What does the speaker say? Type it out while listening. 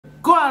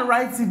Go and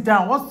write it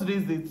down. What's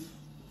today's date?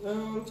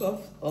 12th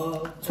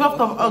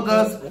of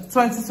August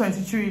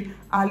 2023.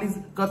 Alice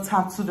got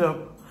tattooed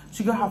up.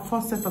 She got her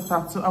first set of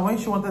tattoo, and when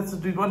she wanted to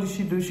do it, what did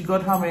she do? She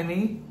got how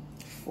many?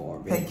 4.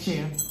 Bitch. Thank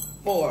you.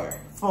 4.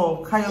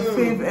 Can your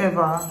fave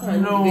ever?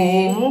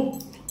 No.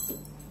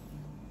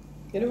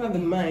 They don't have the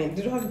mind.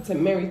 They don't have the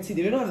temerity.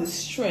 They don't have the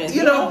strength.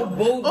 You they know. Don't have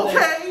the boldness.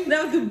 Okay. They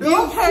have the beauty.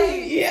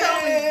 Okay.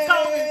 Yeah.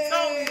 Tell me.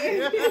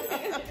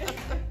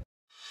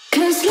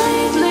 'Cause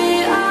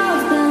lately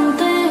I've been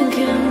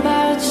thinking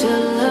about your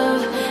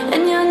love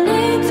and your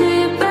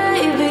needy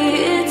baby.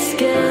 It's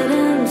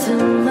getting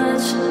too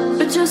much,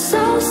 but you're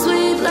so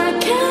sweet like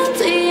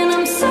candy, and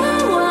I'm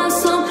sour,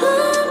 so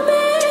blind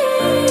me.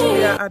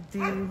 We are at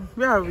the.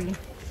 Where are we?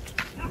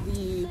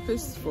 The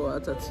place for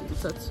the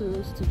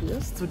tattoo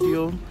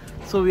studio.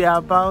 So we are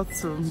about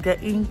to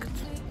get inked.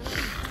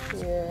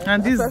 Yeah.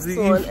 And this is the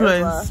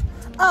influence.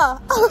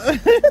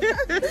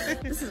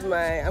 This is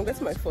I'm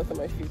getting my 4th on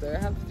my feet. I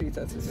have 3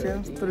 tattoos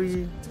already.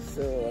 3.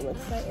 So I'm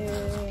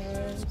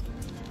excited.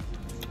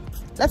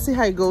 Let's see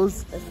how it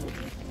goes.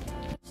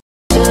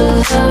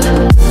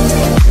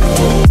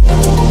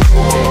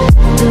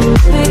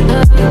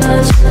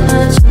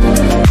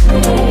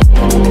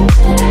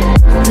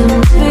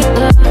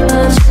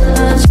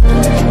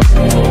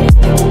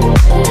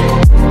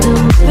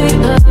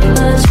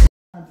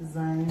 Don't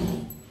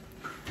design,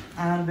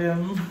 and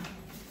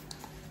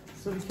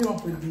so we came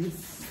up with this.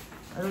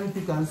 I don't know if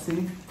you can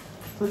see.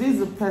 So this is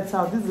the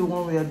petal. This is the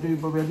one we are doing,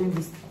 but we are doing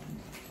this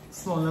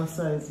smaller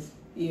size.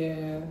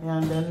 Yeah.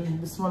 And then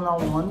the smaller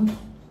one,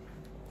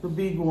 the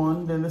big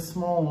one, then the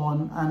small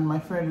one, and my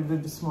friend will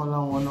do the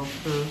smaller one of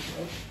the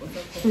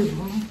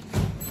table.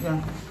 Yeah.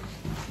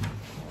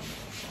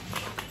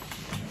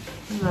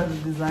 These are the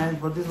designs,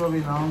 but this is what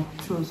we now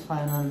chose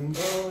finally.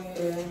 Oh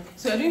yeah.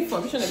 So you're doing 4.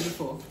 Which one are you doing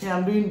 4? Yeah,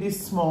 I'm doing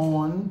this small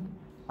one.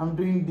 I'm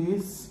doing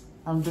this.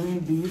 I'm doing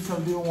this.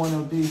 I'm doing one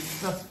of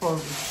these. That's 4.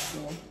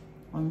 Yeah.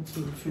 1,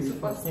 2, 3.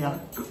 Yeah.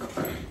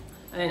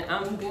 And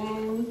I'm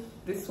doing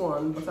this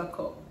one,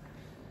 buttercup.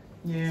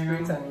 Yeah.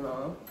 Spirit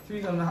animal.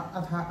 3 at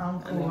her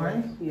ankle, Then,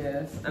 right?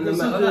 Yes. And then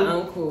my other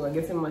ankle, I'm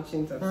getting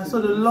matching tattoo.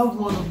 So the love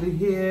one will be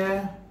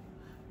here.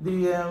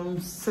 The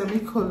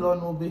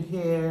semicolon will be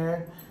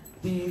here.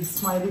 The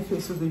smiley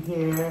face will be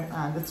here.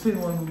 And the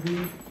twin one will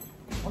be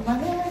over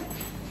there.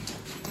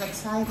 I'm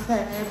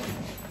excited.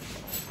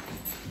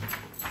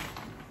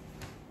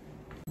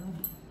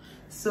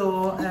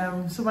 So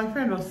my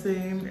friend was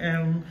saying,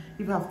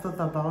 if I've thought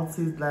about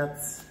it,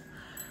 that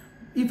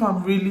if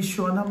I'm really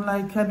sure, and I'm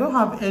like, I don't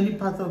have any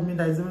part of me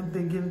that is even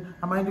thinking,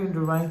 am I doing the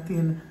right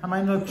thing? Am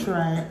I not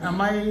trying? Am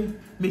I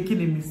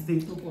making a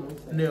mistake?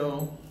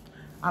 No,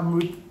 I'm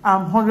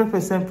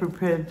 100%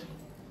 prepared.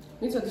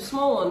 So the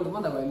small one, the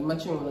one that we're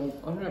matching on,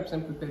 I'm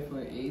 100% prepared for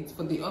it.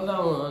 For the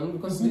other one,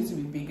 because it needs to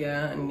be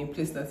bigger and in a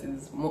place that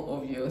is more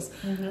obvious.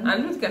 And I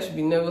don't think I should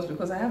be nervous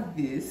because I have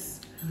this.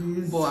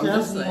 But I'm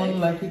just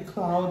like a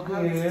cloud here. I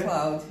have this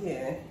cloud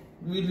here.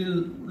 Really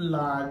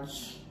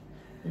large.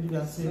 If you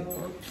can see.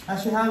 So, and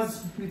she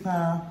has with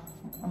her,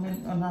 on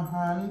her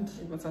hand,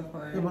 a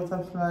butterfly. A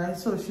butterfly.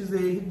 So she's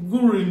a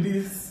guru in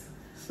this.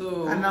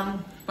 So, and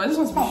but I just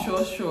want to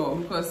be sure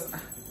because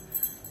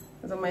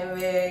it's on my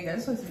leg. I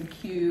just want to be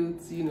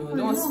cute, you know. I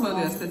don't want to spoil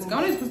the aesthetic. I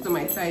always put it on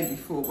my thigh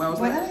before, but I was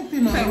like,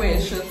 if I wear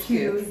a short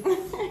skirt.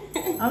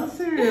 I'm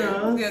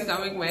serious. Yes, I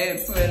make my head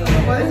swell.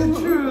 But it's the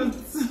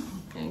truth.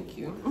 Thank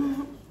you.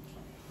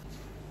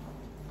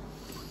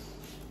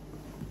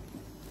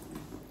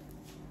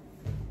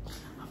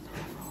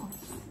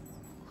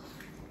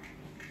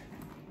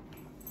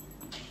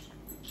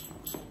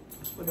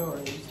 But don't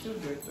worry, you still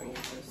do it on you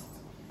first.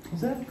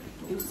 Is that?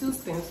 You still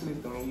stencil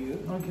it on you.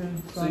 Okay.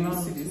 So you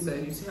see this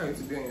side, you see how it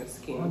will be on your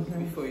skin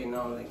before you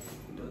now like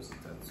do the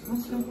tattoo.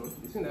 So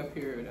between that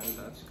period and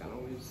that, you can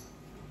always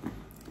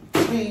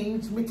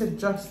change, make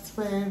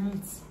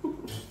adjustments.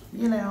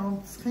 You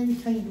know, can you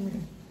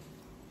me?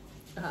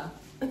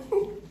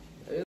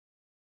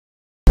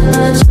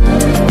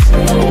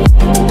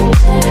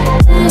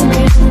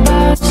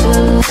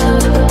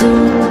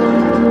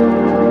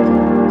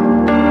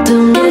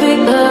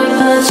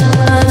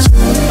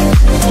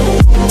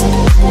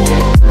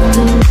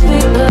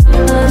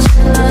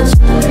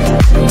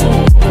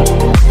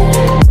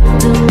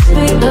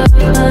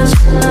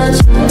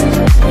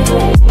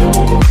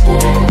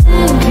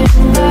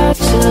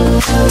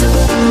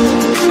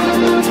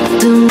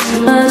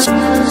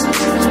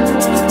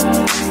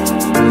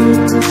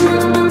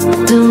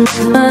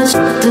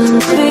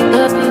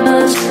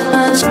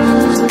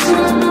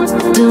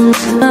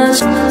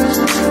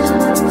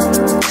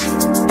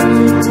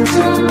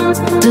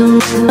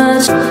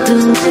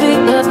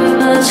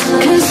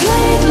 Cause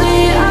lately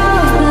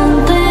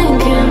I've been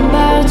thinking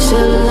about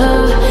your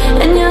love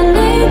and your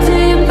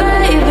needy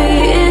baby.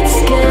 It's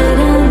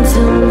getting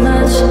too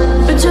much,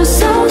 but you're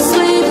so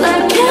sweet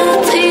like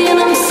candy, and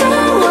I'm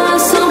sour,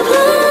 so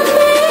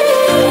happy.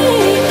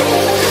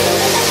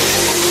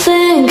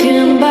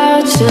 Thinking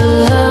about your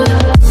love.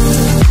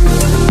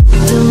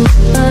 Too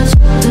much,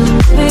 too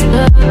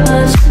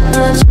much,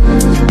 much.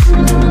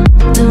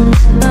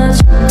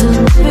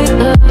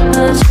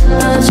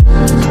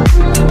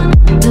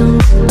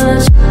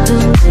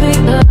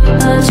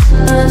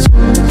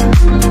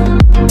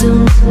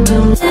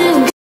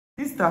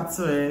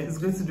 start to, it's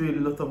going to do a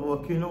lot of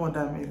work. You know what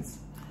that means?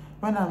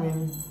 When I'm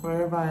in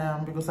wherever I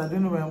am, because I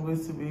don't know where I'm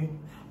going to be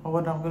or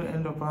what I'm going to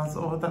end up as,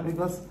 or that,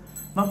 because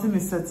nothing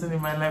is certain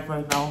in my life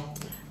right now,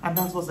 and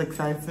that's what's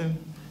exciting.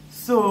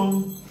 So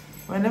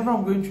whenever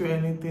I'm going through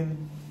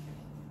anything,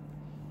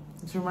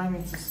 it reminds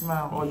me to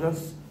smile or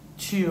just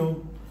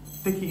chill,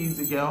 take it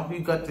easy, girl. You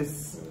got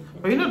this.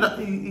 But you know that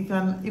you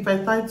can, if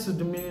I tie to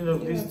the meaning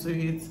of this to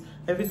it,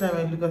 every time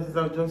I look at it,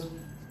 I'll just,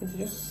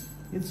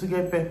 it will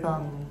get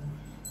better.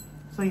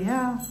 So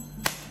yeah.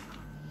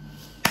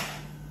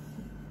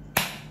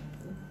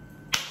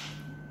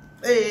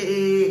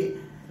 Hey.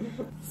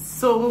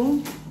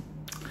 So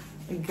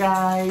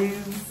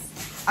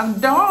guys, I'm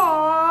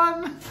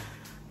done.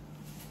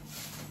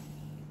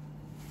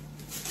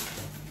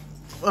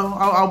 Well,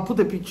 I'll put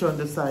a picture on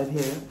the side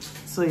here.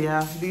 So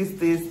yeah,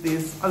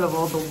 this, all of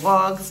all the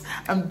works.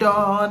 I'm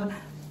done.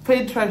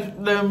 Paid trash,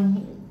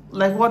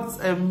 like what,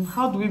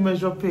 how do we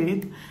measure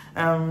paid?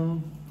 I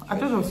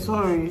don't know,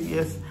 sorry,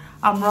 yes.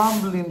 I'm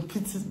rambling,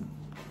 pity.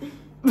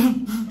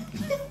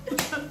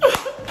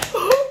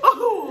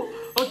 Oh,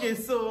 okay,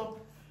 so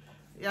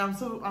yeah,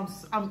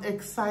 I'm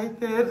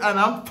excited and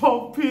I'm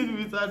pumping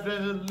with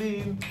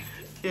adrenaline.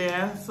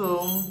 Yeah,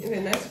 so it's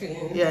a nice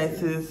feeling. Yeah,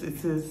 it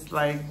is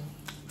like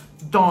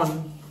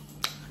done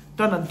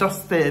and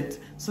dusted.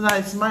 So now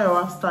it's my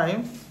last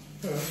time.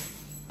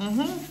 My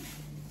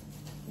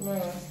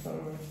last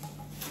time.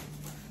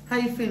 How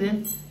you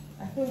feeling?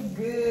 I feel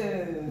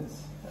good.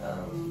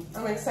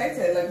 I'm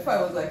excited. Like before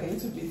I was like a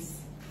little bit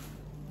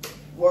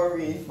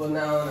worried, but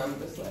now I'm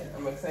just like,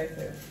 I'm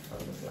excited.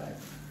 I'm just like,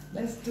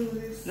 let's do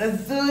this.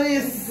 Let's do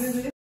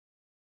this.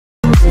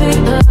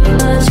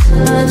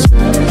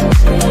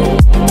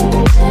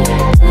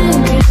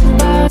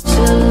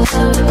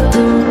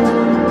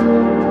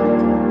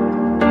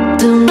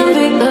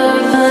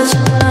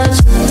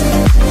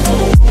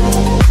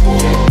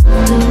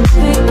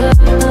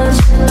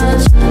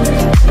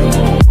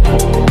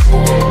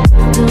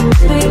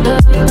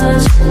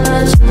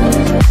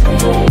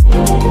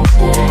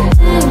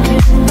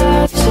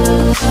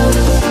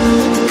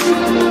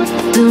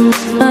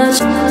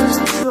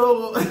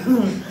 So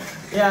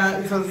yeah,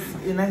 it was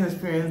a nice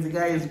experience. The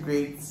guy is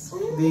great.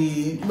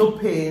 No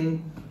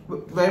pain,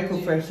 very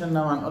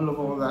professional and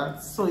all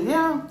that. So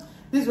yeah,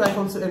 this is where I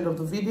come to the end of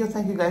the video.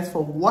 Thank you guys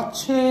for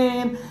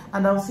watching,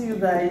 and I'll see you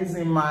guys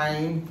in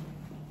my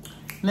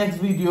next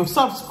video.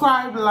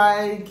 Subscribe,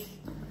 like,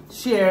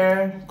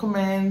 share,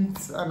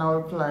 comment, and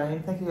I'll reply.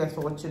 Thank you guys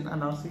for watching,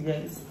 and I'll see you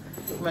guys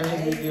in my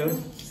next video.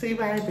 Say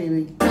bye,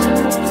 baby.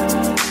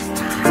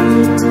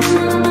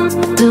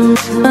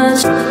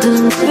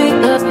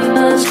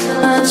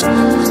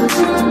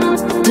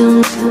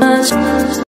 Too much.